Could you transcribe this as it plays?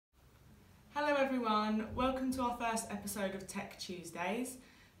everyone, welcome to our first episode of Tech Tuesdays.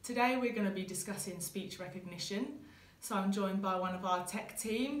 Today we're going to be discussing speech recognition. So I'm joined by one of our tech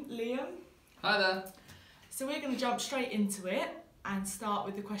team, Liam. Hi there. So we're going to jump straight into it and start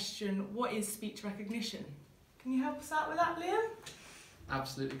with the question, what is speech recognition? Can you help us out with that, Liam?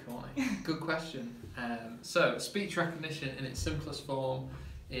 Absolutely, Courtney. Good question. So speech recognition in its simplest form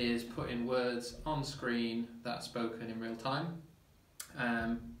is putting words on screen that are spoken in real time,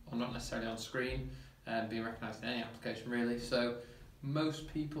 or not necessarily on screen, being recognised in any application really. So most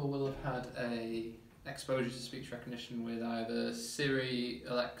people will have had a exposure to speech recognition with either Siri,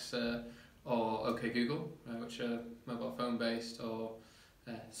 Alexa or OK Google, which are mobile phone based or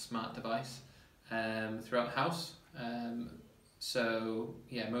smart device throughout the house. So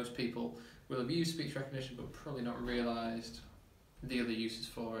yeah, most people will have used speech recognition but probably not realised the other uses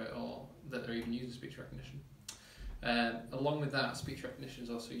for it or that they're even using speech recognition. Along with that, speech recognition is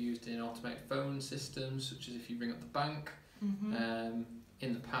also used in automated phone systems, such as if you ring up the bank.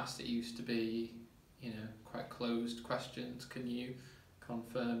 In the past it used to be, quite closed questions. Can you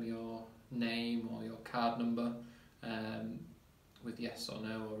confirm your name or your card number with yes or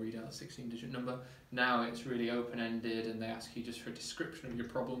no, or read out a 16-digit number. Now it's really open-ended and they ask you just for a description of your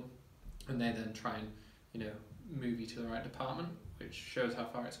problem, and they then try and move you to the right department, which shows how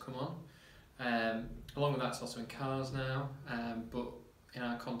far it's come on. Along with that, it's also in cars now, but in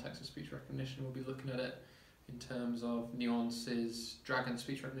our context of speech recognition, we'll be looking at it in terms of Nuance's Dragon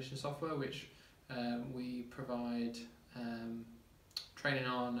speech recognition software, which we provide training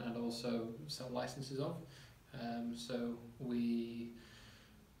on and also sell licenses of. So we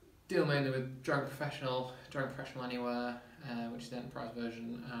deal mainly with Dragon Professional Anywhere, which is the enterprise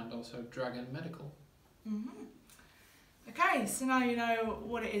version, and also Dragon Medical. Okay, so now you know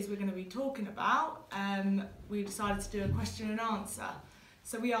what it is we're going to be talking about. We decided to do a question and answer.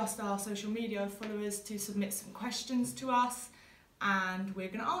 So we asked our social media followers to submit some questions to us, and we're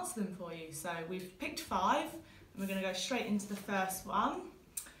going to answer them for you. So we've picked 5, and we're going to go straight into the first one,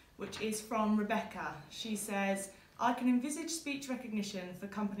 which is from Rebecca. She says, I can envisage speech recognition for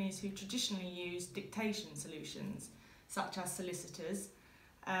companies who traditionally use dictation solutions, such as solicitors,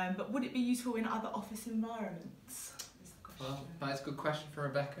 but would it be useful in other office environments? Well, that's a good question for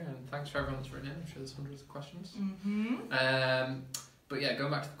Rebecca, and thanks for everyone that's written in. I'm sure there's hundreds of questions. But yeah,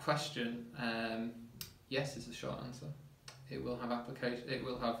 going back to the question, yes is the short answer. It will have it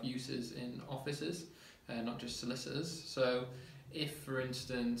will have uses in offices, not just solicitors. So if, for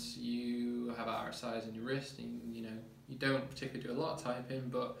instance, you have RSIs in your wrist and you don't particularly do a lot of typing,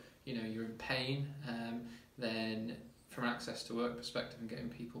 but you're in pain, then from an access to work perspective and getting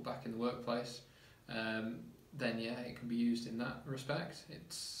people back in the workplace, then yeah, it can be used in that respect.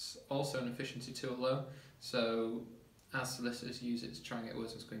 It's also an efficiency tool though, so as solicitors use it to try and get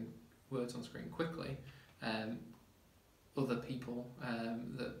words on screen quickly, other people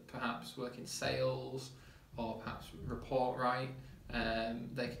that perhaps work in sales or perhaps report write,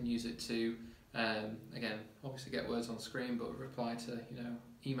 they can use it to again, obviously get words on screen, but reply to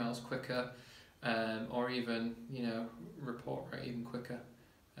emails quicker, or even report write even quicker.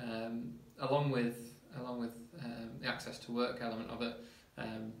 Along with the access to work element of it,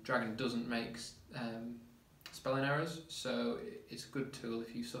 Dragon doesn't make spelling errors, so it's a good tool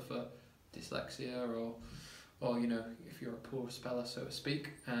if you suffer dyslexia or if you're a poor speller, so to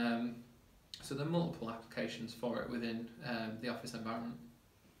speak. So there are multiple applications for it within the office environment.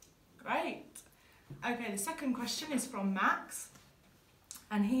 Great. Okay, the second question is from Max,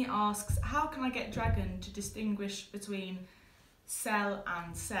 and he asks, how can I get Dragon to distinguish between cell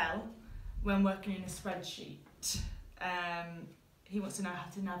and cell when working in a spreadsheet? He wants to know how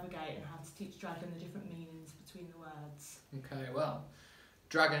to navigate and how to teach Dragon the different meanings between the words. Okay, well,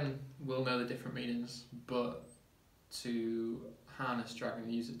 Dragon will know the different meanings, but to harness Dragon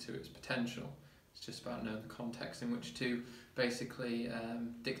and use it to its potential, it's just about knowing the context in which to basically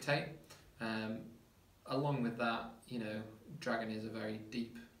dictate. Along with that, Dragon is a very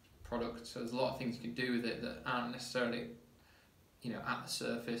deep product, so there's a lot of things you can do with it that aren't necessarily at the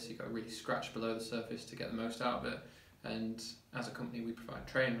surface. You've got to really scratch below the surface to get the most out of it, and as a company we provide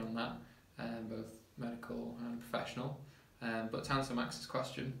training on that, both medical and professional. But to answer Max's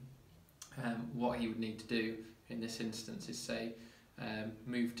question, what he would need to do in this instance is say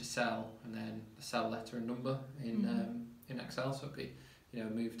move to cell and then the cell letter and number in Excel. So it'd be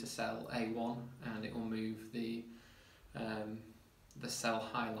move to cell A1 and it will move the cell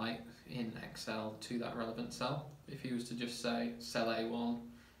highlight in Excel to that relevant cell. If he was to just say cell A1,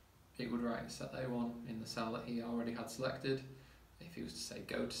 it would write cell A1 in the cell that he already had selected. If he was to say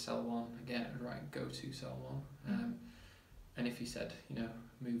go to cell 1, again it would write go to cell 1. And if he said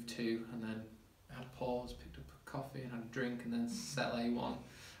move to and then had a pause, picked up a coffee and had a drink and then set A1.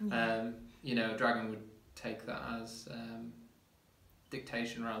 Yeah. You know, Dragon would take that as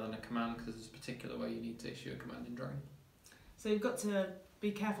dictation rather than a command, because there's a particular way you need to issue a command in Dragon. So you've got to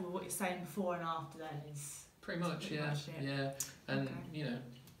be careful with what you're saying before and after then is... Pretty much, pretty yeah. much it. Yeah. And, Okay. you know,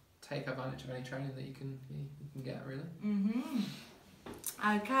 take advantage of any training that you can get, really.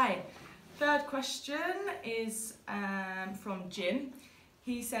 Okay. Third question is from Jim.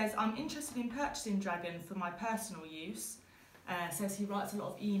 He says, I'm interested in purchasing Dragon for my personal use. Says he writes a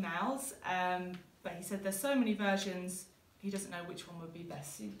lot of emails, but he said there's so many versions, he doesn't know which one would be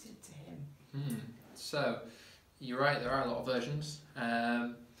best suited to him. So, you're right, there are a lot of versions.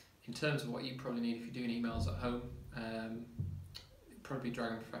 In terms of what you probably need if you're doing emails at home, it'd probably be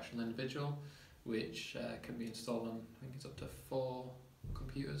Dragon Professional Individual, which can be installed on, I think it's up to 4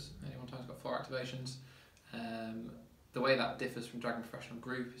 computers. At any one time it's got 4 activations. The way that differs from Dragon Professional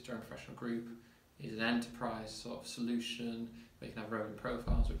Group is Dragon Professional Group is an enterprise sort of solution where you can have roving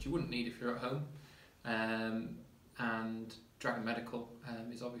profiles, which you wouldn't need if you're at home. And Dragon Medical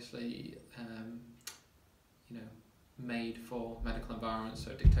is obviously you know, made for medical environments,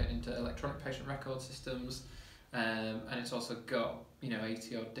 so dictated into electronic patient record systems, and it's also got, you know,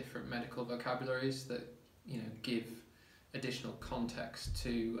 80 odd different medical vocabularies that, you know, give additional context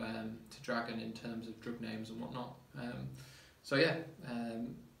to Dragon in terms of drug names and whatnot. So yeah,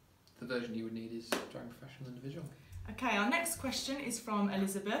 the version you would need is Dragon Professional Individual. Okay, our next question is from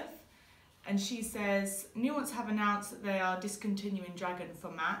Elizabeth, and she says, Nuance have announced that they are discontinuing Dragon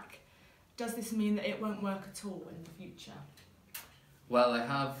for Mac. Does this mean that it won't work at all in the future? Well, they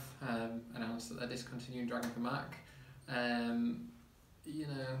have announced that they're discontinuing Dragon for Mac. You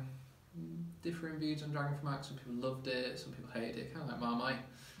know, differing views on Dragon for Mac. Some people loved it, some people hated it, kind of like Marmite.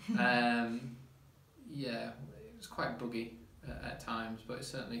 Yeah, it was quite buggy at times, but it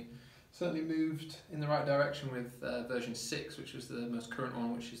certainly moved in the right direction with version 6, which was the most current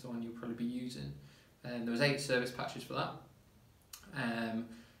one, which is the one you'll probably be using. And there was 8 service patches for that.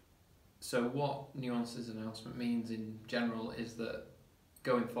 So what Nuance's announcement means in general is that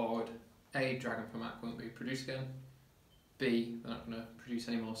going forward, A, Dragon for Mac won't be produced again. B, they're not going to produce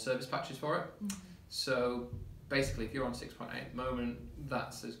any more service patches for it. So basically, if you're on 6.8 at the moment,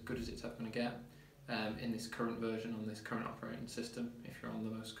 that's as good as it's ever going to get in this current version on this current operating system, if you're on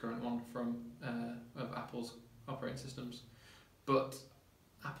the most current one from of Apple's operating systems. But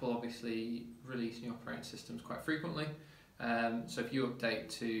Apple obviously release new operating systems quite frequently. So if you update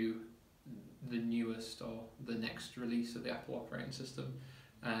to the newest or the next release of the Apple operating system,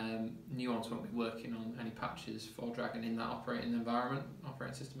 Nuance won't be working on any patches for Dragon in that operating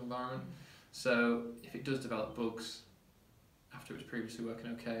system environment. So if it does develop bugs after it was previously working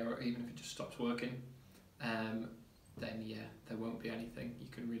okay, or even if it just stops working, then yeah, there won't be anything you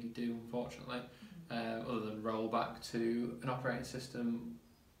can really do, unfortunately, other than roll back to an operating system,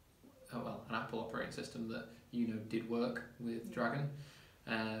 an Apple operating system that you know did work with Dragon.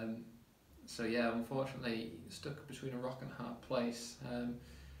 So yeah, unfortunately, stuck between a rock and a hard place.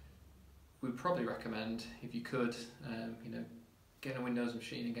 We'd probably recommend, if you could, you know, getting a Windows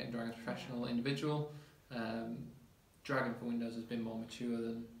machine and getting Dragon Professional Individual. Dragon for Windows has been more mature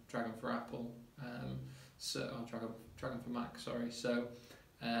than Dragon for Apple, Dragon for Mac, sorry. So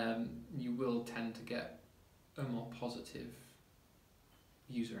you will tend to get a more positive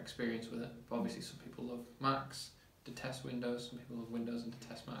user experience with it. But obviously, some people love Macs, detest Windows. Some people love Windows and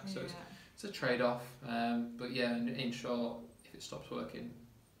detest Mac. So it's a trade-off. But yeah, in short, if it stops working,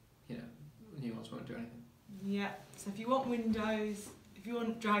 you know, Nuance won't do anything. Yeah. So if you want Windows, if you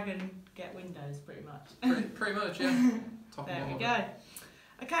want Dragon, get Windows, pretty much. Pretty much, yeah. There we go.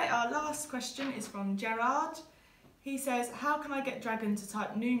 Okay, our last question is from Gerard. He says, how can I get Dragon to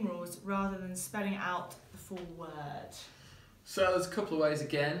type numerals rather than spelling out the full word? So there's a couple of ways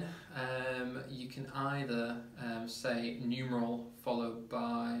again. You can either say numeral followed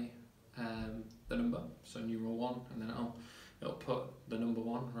by the number, so numeral 1, and then it'll put the number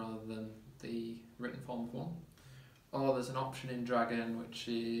 1 rather than the written form of 1. Or there's an option in Dragon which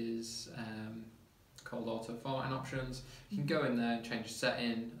is called auto formatting options. You can go in there and change a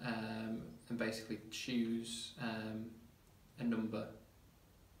setting and basically choose a number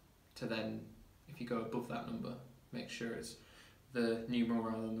to then, if you go above that number, make sure it's the numeral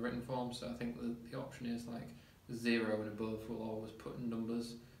rather than the written form. So I think the option is like 0 and above will always put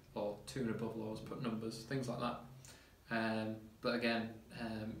numbers, or 2 and above will always put numbers, things like that. But again,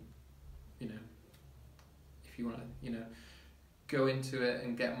 you know, if you want to, you know, go into it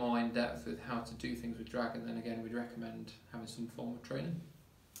and get more in depth with how to do things with Dragon, then again we'd recommend having some form of training.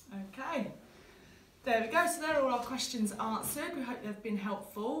 Okay, There we go, so there are all our questions answered. We hope they've been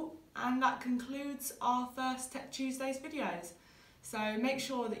helpful, and that concludes our first Tech Tuesdays videos. So make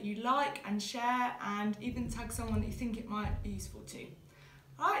sure that you like and share and even tag someone that you think it might be useful to.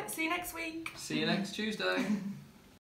 Alright, see you next week. See you next Tuesday.